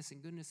kindness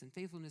and goodness and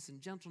faithfulness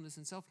and gentleness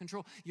and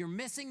self-control. You're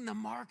missing the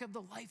mark of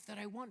the life that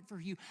I want for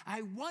you.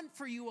 I want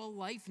for you a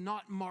life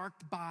not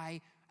marked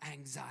by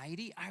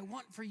anxiety. I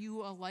want for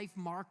you a life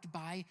marked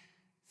by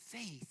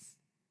faith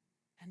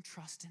and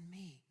trust in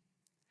me.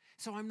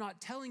 So I'm not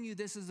telling you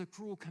this is a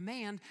cruel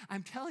command.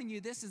 I'm telling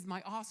you this is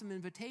my awesome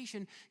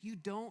invitation. You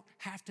don't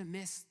have to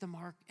miss the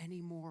mark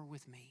anymore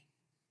with me.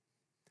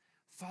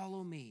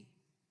 Follow me.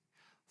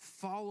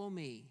 Follow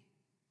me.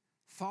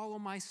 Follow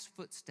my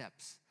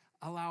footsteps.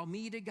 Allow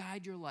me to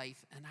guide your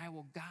life, and I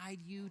will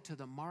guide you to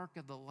the mark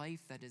of the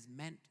life that is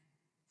meant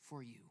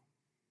for you.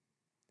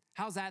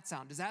 How's that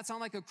sound? Does that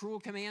sound like a cruel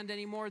command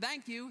anymore?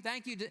 Thank you.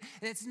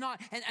 It's not.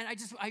 And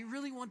I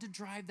really want to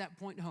drive that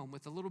point home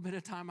with the little bit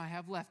of time I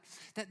have left,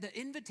 that the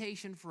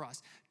invitation for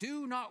us,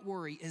 do not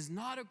worry, is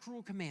not a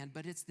cruel command,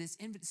 but it's this,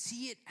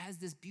 see it as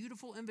this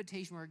beautiful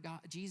invitation where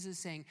Jesus is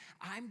saying,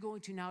 I'm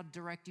going to now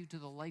direct you to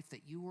the life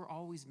that you were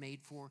always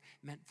made for,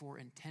 meant for,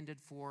 intended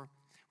for.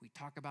 We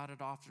talk about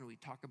it often. We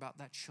talk about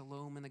that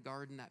shalom in the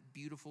garden, that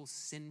beautiful,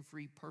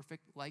 sin-free,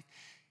 perfect life.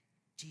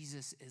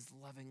 Jesus is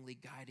lovingly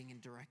guiding and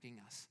directing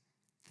us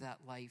to that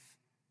life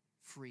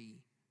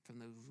free from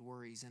those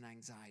worries and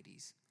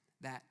anxieties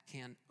that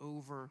can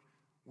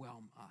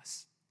overwhelm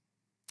us.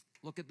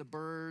 Look at the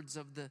birds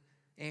of the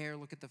air.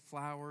 Look at the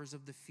flowers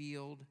of the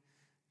field.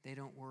 They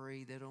don't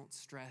worry. They don't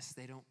stress.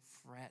 They don't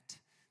fret.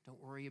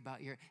 Don't worry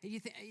about you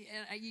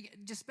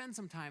just spend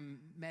some time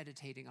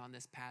meditating on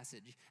this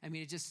passage. I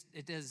mean,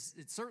 it's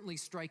certainly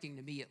striking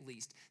to me, at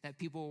least, that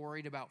people are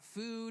worried about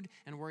food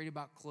and worried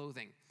about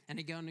clothing. And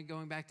again,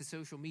 going back to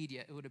social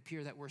media, it would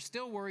appear that we're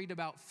still worried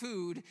about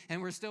food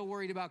and we're still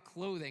worried about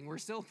clothing. We're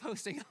still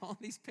posting all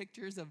these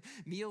pictures of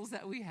meals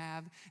that we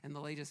have and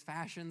the latest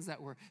fashions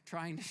that we're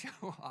trying to show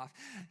off.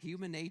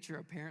 Human nature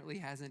apparently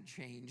hasn't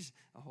changed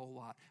a whole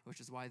lot,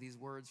 which is why these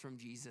words from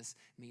Jesus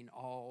mean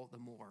all the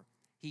more.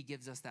 He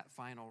gives us that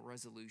final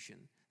resolution,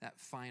 that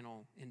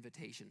final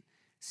invitation.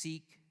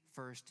 Seek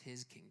first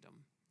his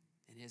kingdom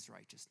and his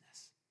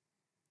righteousness,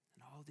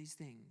 and all these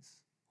things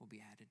will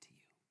be added to you.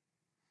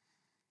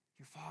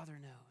 Your Father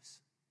knows.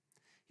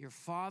 Your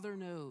Father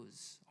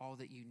knows all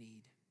that you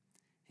need,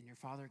 and your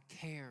Father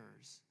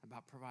cares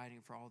about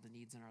providing for all the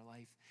needs in our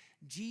life.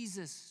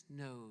 Jesus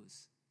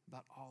knows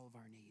about all of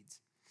our needs.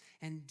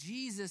 And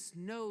Jesus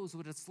knows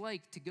what it's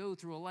like to go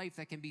through a life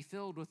that can be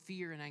filled with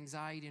fear and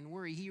anxiety and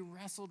worry. He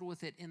wrestled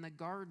with it in the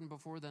garden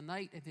before the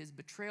night of his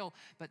betrayal.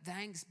 But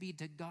thanks be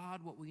to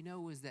God, what we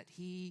know is that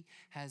he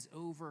has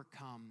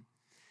overcome.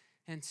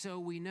 And so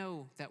we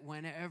know that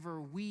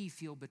whenever we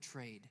feel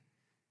betrayed,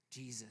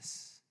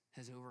 Jesus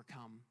has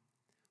overcome.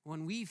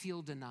 When we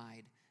feel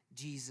denied,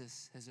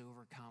 Jesus has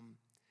overcome.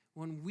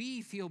 When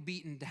we feel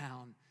beaten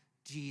down,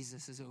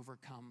 Jesus has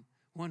overcome.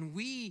 When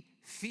we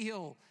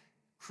feel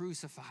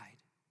crucified.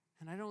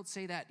 And I don't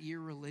say that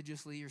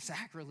irreligiously or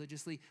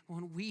sacrilegiously.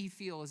 When we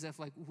feel as if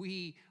like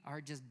we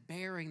are just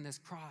bearing this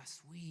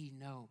cross, we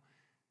know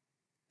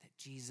that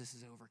Jesus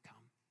has overcome.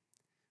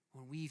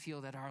 When we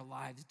feel that our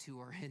lives too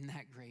are in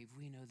that grave,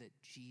 we know that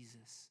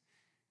Jesus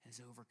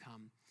has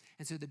overcome.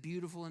 And so the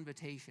beautiful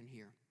invitation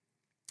here,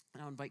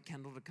 and I'll invite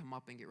Kendall to come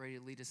up and get ready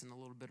to lead us in a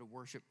little bit of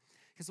worship.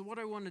 Because what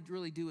I want to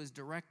really do is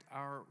direct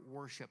our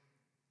worship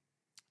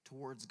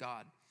towards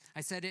God. I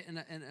said it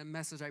in a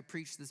message I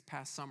preached this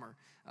past summer.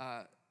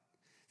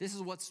 This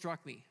is what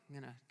struck me.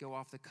 I'm going to go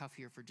off the cuff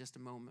here for just a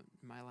moment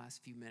in my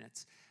last few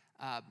minutes.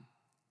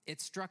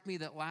 It struck me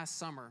that last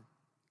summer,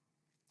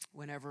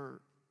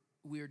 whenever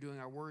we were doing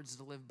our Words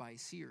to Live By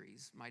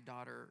series, my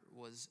daughter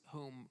was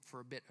home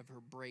for a bit of her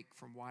break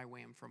from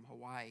YWAM from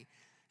Hawaii.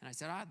 And I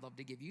said, I'd love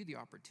to give you the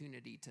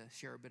opportunity to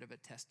share a bit of a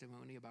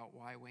testimony about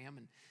YWAM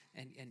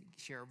and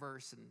share a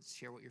verse and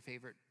share what your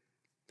favorite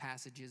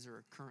passages or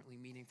a currently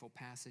meaningful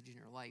passage in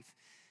your life.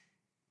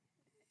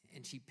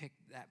 And she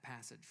picked that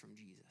passage from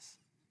Jesus,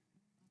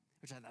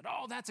 which I thought,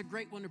 oh, that's a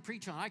great one to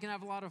preach on. I can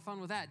have a lot of fun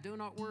with that. Do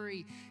not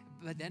worry.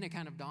 But then it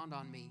kind of dawned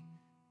on me,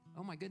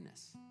 oh my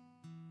goodness.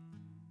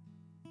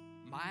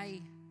 My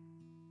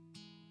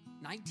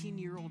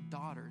 19-year-old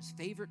daughter's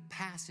favorite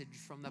passage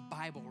from the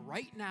Bible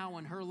right now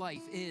in her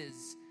life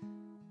is,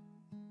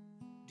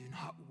 do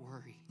not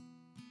worry.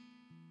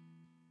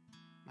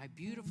 my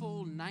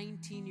beautiful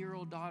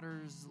 19-year-old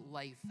daughter's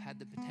life had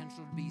the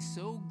potential to be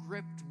so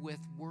gripped with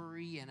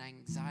worry and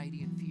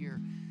anxiety and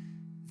fear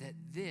that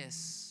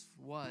this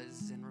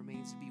was and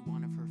remains to be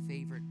one of her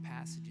favorite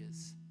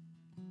passages.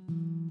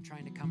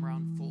 Trying to come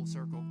around full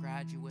circle,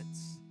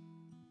 graduates,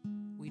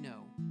 we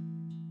know.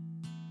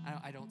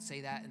 I don't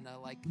say that in the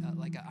like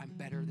a I'm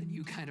better than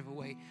you kind of a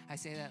way. I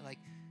say that like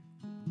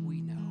we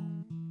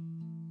know.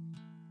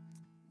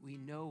 We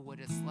know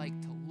what it's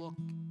like to look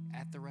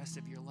at the rest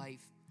of your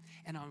life,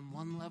 and on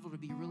one level to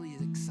be really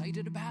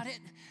excited about it,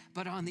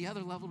 but on the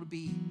other level to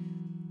be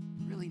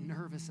really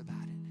nervous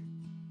about it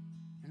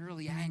and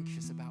really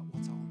anxious about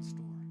what's all in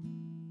store.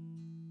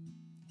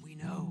 We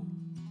know.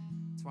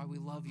 It's why we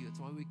love you. It's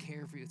why we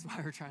care for you. It's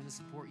why we're trying to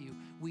support you.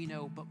 We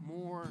know, but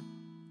more,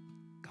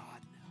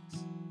 God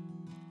knows.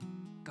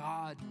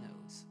 God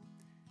knows.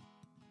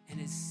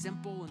 And as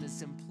simple and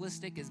as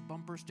simplistic as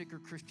bumper sticker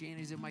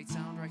Christianity as it might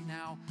sound right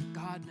now,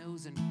 God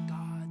knows, and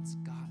God's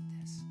got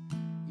this.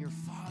 Your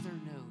Father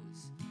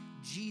knows.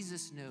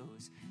 Jesus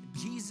knows.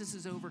 Jesus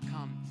has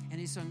overcome. And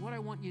he's saying, what I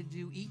want you to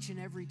do each and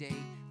every day,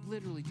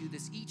 literally do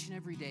this each and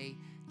every day,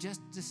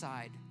 just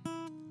decide,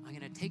 I'm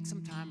going to take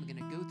some time, I'm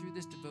going to go through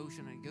this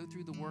devotion, I'm going to go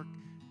through the work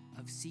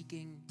of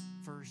seeking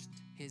first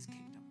his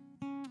kingdom.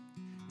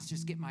 Let's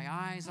just get my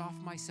eyes off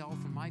myself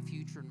and my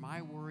future and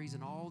my worries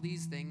and all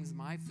these things,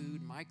 my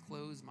food, my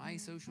clothes, my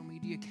social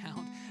media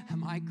account,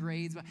 my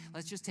grades.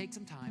 Let's just take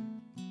some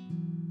time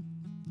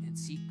and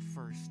seek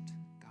first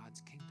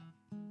God's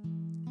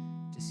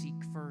kingdom. To seek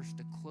first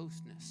a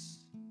closeness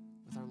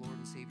with our Lord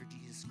and Savior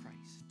Jesus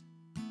Christ.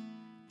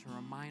 To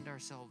remind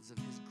ourselves of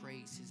his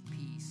grace, his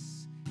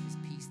peace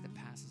that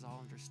passes all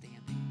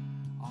understanding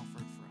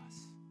offered for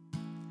us.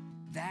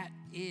 That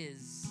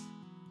is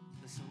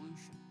the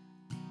solution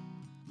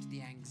to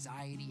the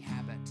anxiety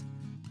habit,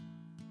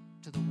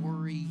 to the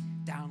worry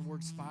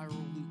downward spiral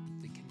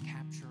loop that can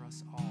capture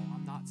us all.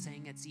 I'm not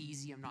saying it's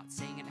easy. I'm not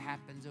saying it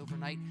happens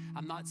overnight.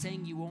 I'm not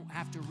saying you won't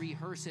have to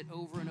rehearse it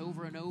over and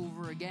over and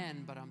over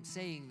again, but I'm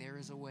saying there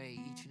is a way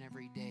each and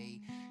every day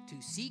to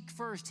seek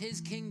first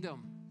his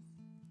kingdom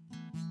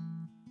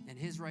and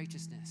his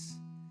righteousness.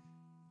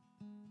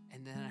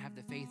 And then I have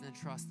the faith and the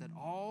trust that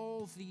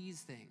all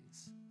these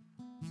things,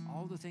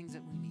 all the things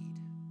that we need,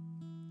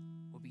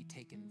 will be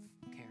taken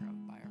care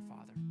of by our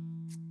Father.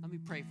 Let me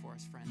pray for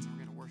us, friends, and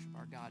we're going to worship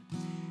our God.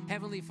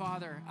 Heavenly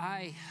Father,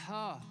 I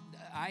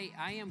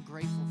am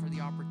grateful for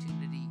the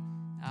opportunity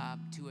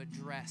to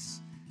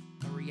address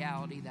a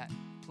reality that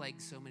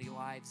plagues so many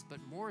lives, but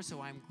more so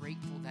I'm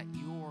grateful that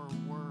your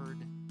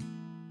word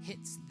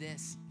hits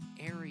this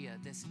area,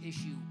 this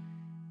issue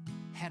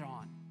head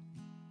on.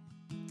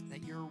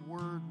 That your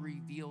word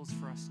reveals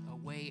for us a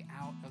way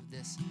out of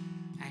this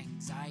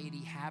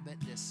anxiety habit,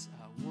 this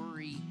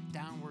worry,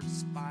 downward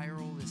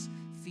spiral, this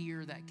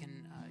fear that can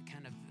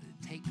kind of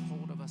take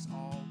hold of us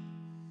all.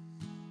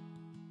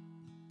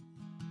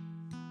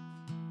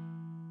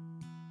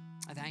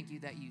 I thank you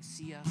that you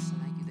see us.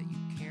 I thank you that you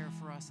care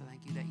for us. I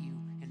thank you that you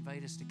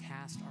invite us to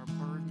cast our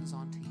burdens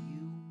onto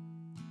you.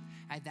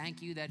 I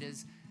thank you that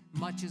as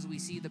much as we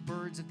see the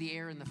birds of the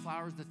air and the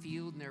flowers of the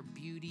field and their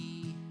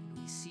beauty, and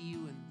we see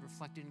you and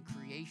reflected in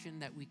creation,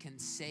 that we can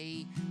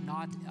say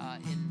not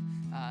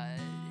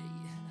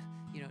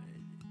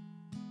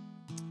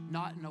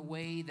not in a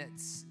way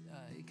that's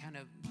kind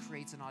of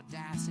creates an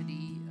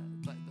audacity,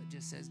 but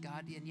just says,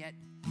 God, and yet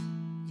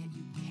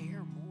you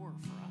care more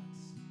for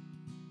us.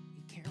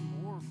 You care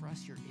more for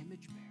us, your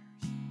image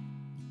bearers.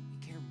 You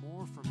care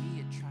more for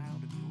me, a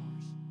child of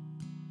yours.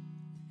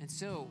 And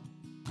so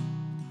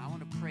I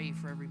want to pray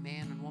for every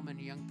man and woman,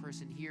 a young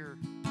person here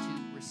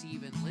to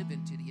receive and live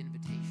into the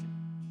invitation.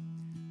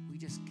 We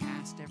just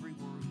cast every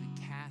worry, we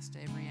cast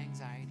every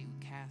anxiety,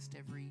 we cast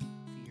every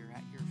fear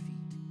at your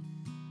feet.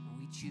 And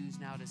we choose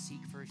now to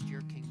seek first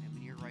your kingdom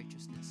and your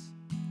righteousness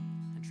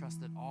and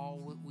trust that all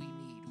what we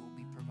need will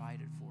be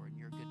provided for in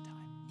your good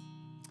time.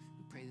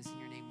 We pray this in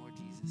your name, Lord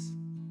Jesus.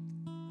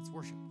 Let's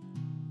worship.